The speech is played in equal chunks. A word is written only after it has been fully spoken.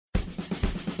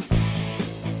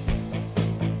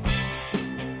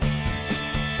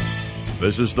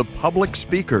This is the Public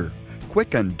Speaker,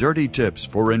 quick and dirty tips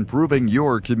for improving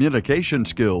your communication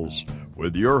skills,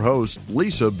 with your host,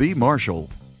 Lisa B. Marshall.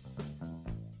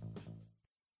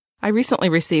 I recently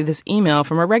received this email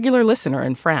from a regular listener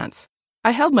in France. I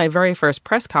held my very first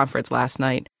press conference last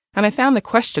night, and I found the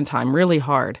question time really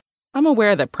hard. I'm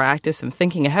aware that practice and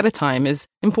thinking ahead of time is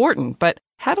important, but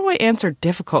how do I answer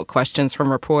difficult questions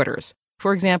from reporters?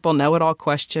 For example, know-it-all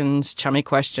questions, chummy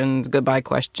questions, goodbye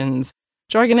questions,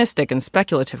 jargonistic and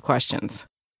speculative questions.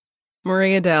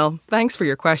 Maria Dell, thanks for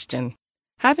your question.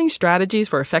 Having strategies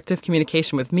for effective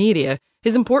communication with media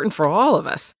is important for all of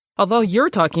us. Although you're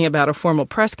talking about a formal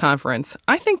press conference,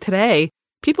 I think today,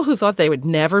 people who thought they would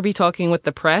never be talking with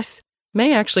the press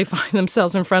may actually find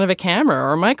themselves in front of a camera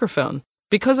or a microphone.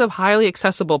 Because of highly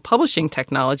accessible publishing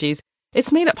technologies,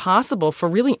 it's made it possible for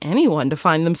really anyone to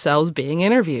find themselves being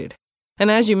interviewed. And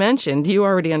as you mentioned, you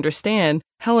already understand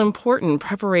how important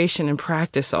preparation and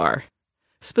practice are.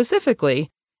 Specifically,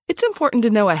 it's important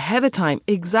to know ahead of time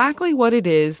exactly what it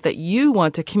is that you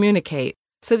want to communicate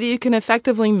so that you can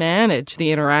effectively manage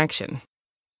the interaction.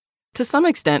 To some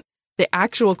extent, the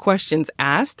actual questions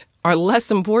asked are less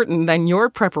important than your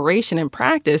preparation and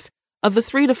practice of the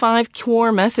 3 to 5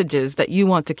 core messages that you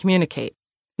want to communicate.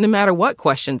 No matter what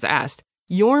questions asked,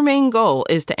 your main goal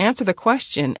is to answer the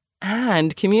question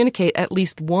and communicate at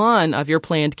least one of your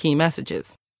planned key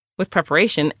messages. With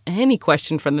preparation, any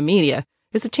question from the media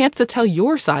is a chance to tell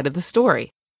your side of the story.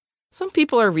 Some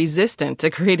people are resistant to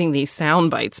creating these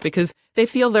sound bites because they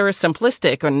feel they're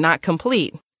simplistic or not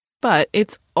complete. But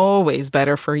it's always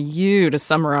better for you to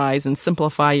summarize and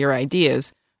simplify your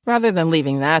ideas rather than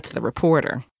leaving that to the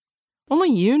reporter. Only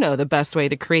you know the best way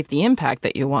to create the impact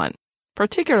that you want.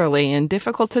 Particularly in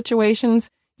difficult situations,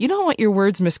 you don't want your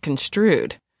words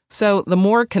misconstrued. So the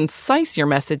more concise your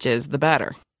message is, the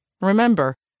better.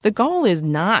 Remember, the goal is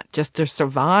not just to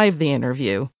survive the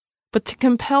interview, but to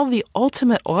compel the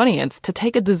ultimate audience to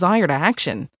take a desired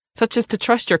action, such as to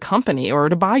trust your company or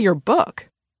to buy your book.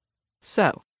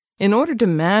 So, in order to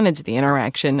manage the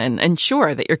interaction and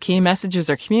ensure that your key messages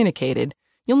are communicated,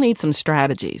 you'll need some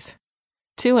strategies.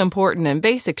 2 important and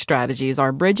basic strategies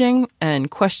are bridging and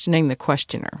questioning the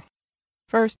questioner.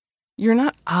 First, you're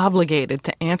not obligated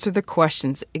to answer the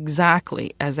questions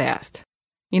exactly as asked.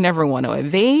 You never want to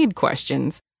evade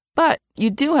questions, but you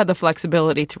do have the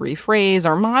flexibility to rephrase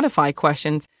or modify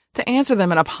questions to answer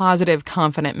them in a positive,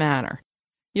 confident manner.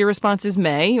 Your responses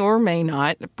may or may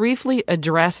not briefly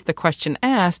address the question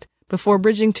asked before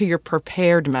bridging to your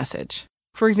prepared message.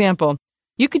 For example,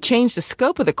 you could change the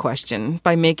scope of the question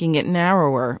by making it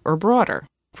narrower or broader.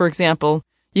 For example,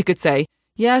 you could say,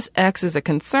 yes, X is a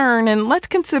concern, and let's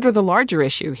consider the larger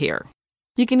issue here.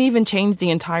 You can even change the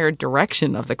entire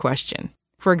direction of the question.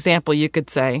 For example, you could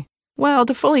say, well,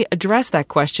 to fully address that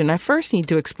question, I first need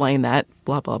to explain that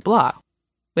blah, blah, blah.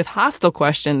 With hostile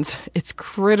questions, it's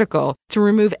critical to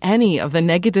remove any of the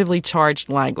negatively charged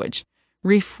language.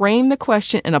 Reframe the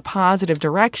question in a positive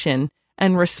direction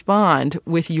and respond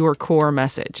with your core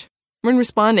message. When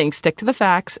responding, stick to the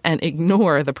facts and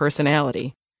ignore the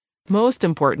personality. Most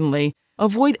importantly,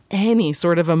 avoid any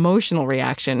sort of emotional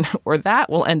reaction, or that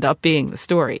will end up being the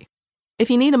story.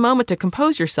 If you need a moment to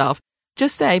compose yourself,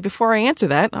 just say, before I answer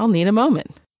that, I'll need a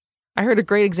moment. I heard a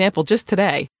great example just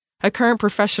today. A current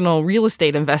professional real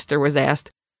estate investor was asked,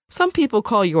 some people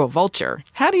call you a vulture.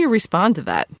 How do you respond to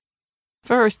that?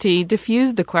 First, he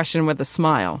diffused the question with a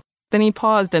smile. Then he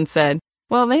paused and said,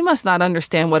 well, they must not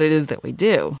understand what it is that we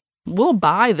do. We'll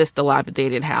buy this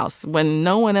dilapidated house when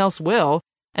no one else will,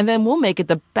 and then we'll make it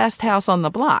the best house on the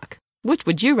block. Which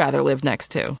would you rather live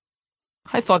next to?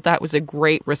 I thought that was a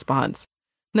great response.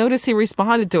 Notice he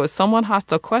responded to a somewhat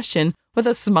hostile question with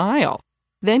a smile.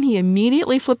 Then he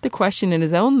immediately flipped the question in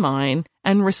his own mind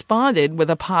and responded with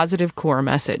a positive core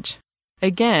message.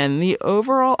 Again, the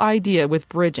overall idea with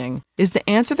bridging is to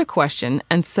answer the question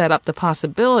and set up the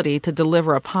possibility to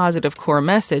deliver a positive core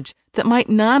message that might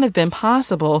not have been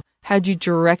possible had you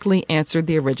directly answered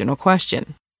the original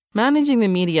question. Managing the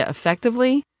media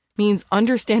effectively means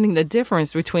understanding the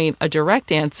difference between a direct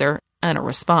answer and a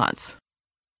response.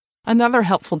 Another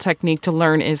helpful technique to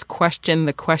learn is question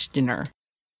the questioner.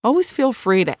 Always feel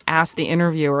free to ask the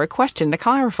interviewer a question to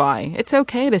clarify. It's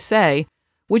okay to say,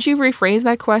 would you rephrase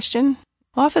that question?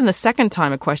 Often the second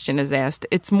time a question is asked,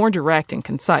 it's more direct and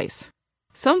concise.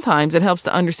 Sometimes it helps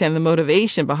to understand the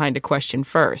motivation behind a question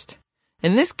first.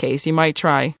 In this case, you might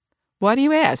try, why do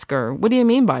you ask? Or what do you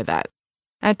mean by that?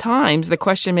 At times, the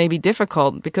question may be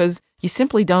difficult because you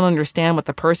simply don't understand what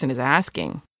the person is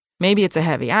asking. Maybe it's a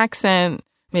heavy accent,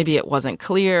 maybe it wasn't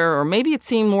clear, or maybe it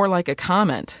seemed more like a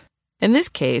comment. In this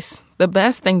case, the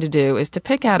best thing to do is to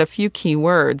pick out a few key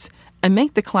words and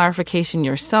make the clarification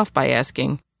yourself by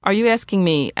asking, "Are you asking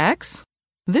me X?"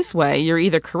 This way, you're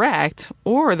either correct,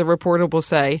 or the reporter will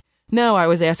say, "No, I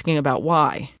was asking about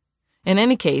Y." In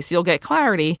any case, you'll get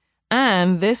clarity,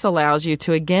 and this allows you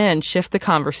to again shift the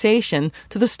conversation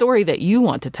to the story that you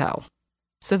want to tell.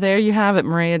 So there you have it,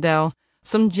 Maria Dell.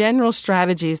 Some general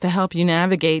strategies to help you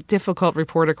navigate difficult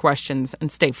reporter questions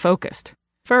and stay focused.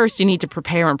 First, you need to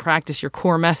prepare and practice your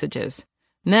core messages.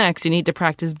 Next, you need to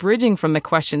practice bridging from the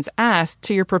questions asked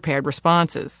to your prepared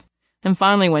responses. And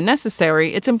finally, when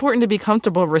necessary, it's important to be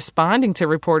comfortable responding to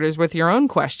reporters with your own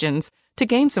questions to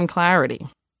gain some clarity.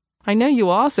 I know you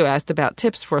also asked about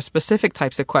tips for specific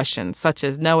types of questions, such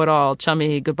as know-it-all,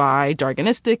 chummy, goodbye,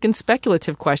 jargonistic, and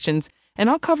speculative questions, and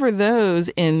I'll cover those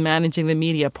in Managing the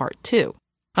Media Part 2.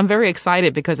 I'm very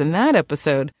excited because in that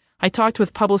episode, I talked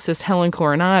with publicist Helen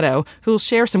Coronado, who will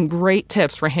share some great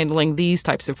tips for handling these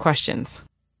types of questions.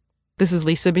 This is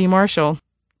Lisa B. Marshall,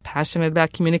 passionate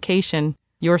about communication.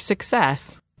 Your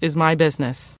success is my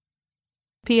business.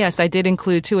 P.S. I did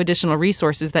include 2 additional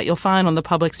resources that you'll find on the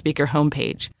Public Speaker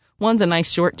homepage. One's a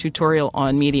nice short tutorial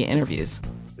on media interviews.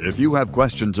 If you have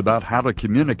questions about how to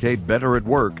communicate better at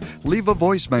work, leave a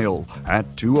voicemail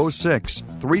at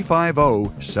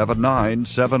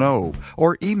 206-350-7970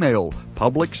 or email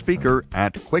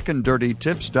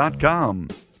publicspeaker@quickanddirtytips.com.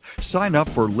 Sign up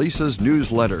for Lisa's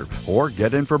newsletter or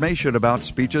get information about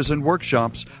speeches and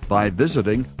workshops by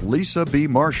visiting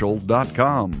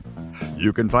lisabmarshall.com.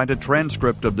 You can find a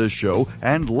transcript of this show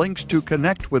and links to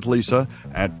connect with Lisa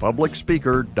at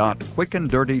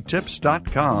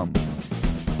publicspeaker.quickanddirtytips.com.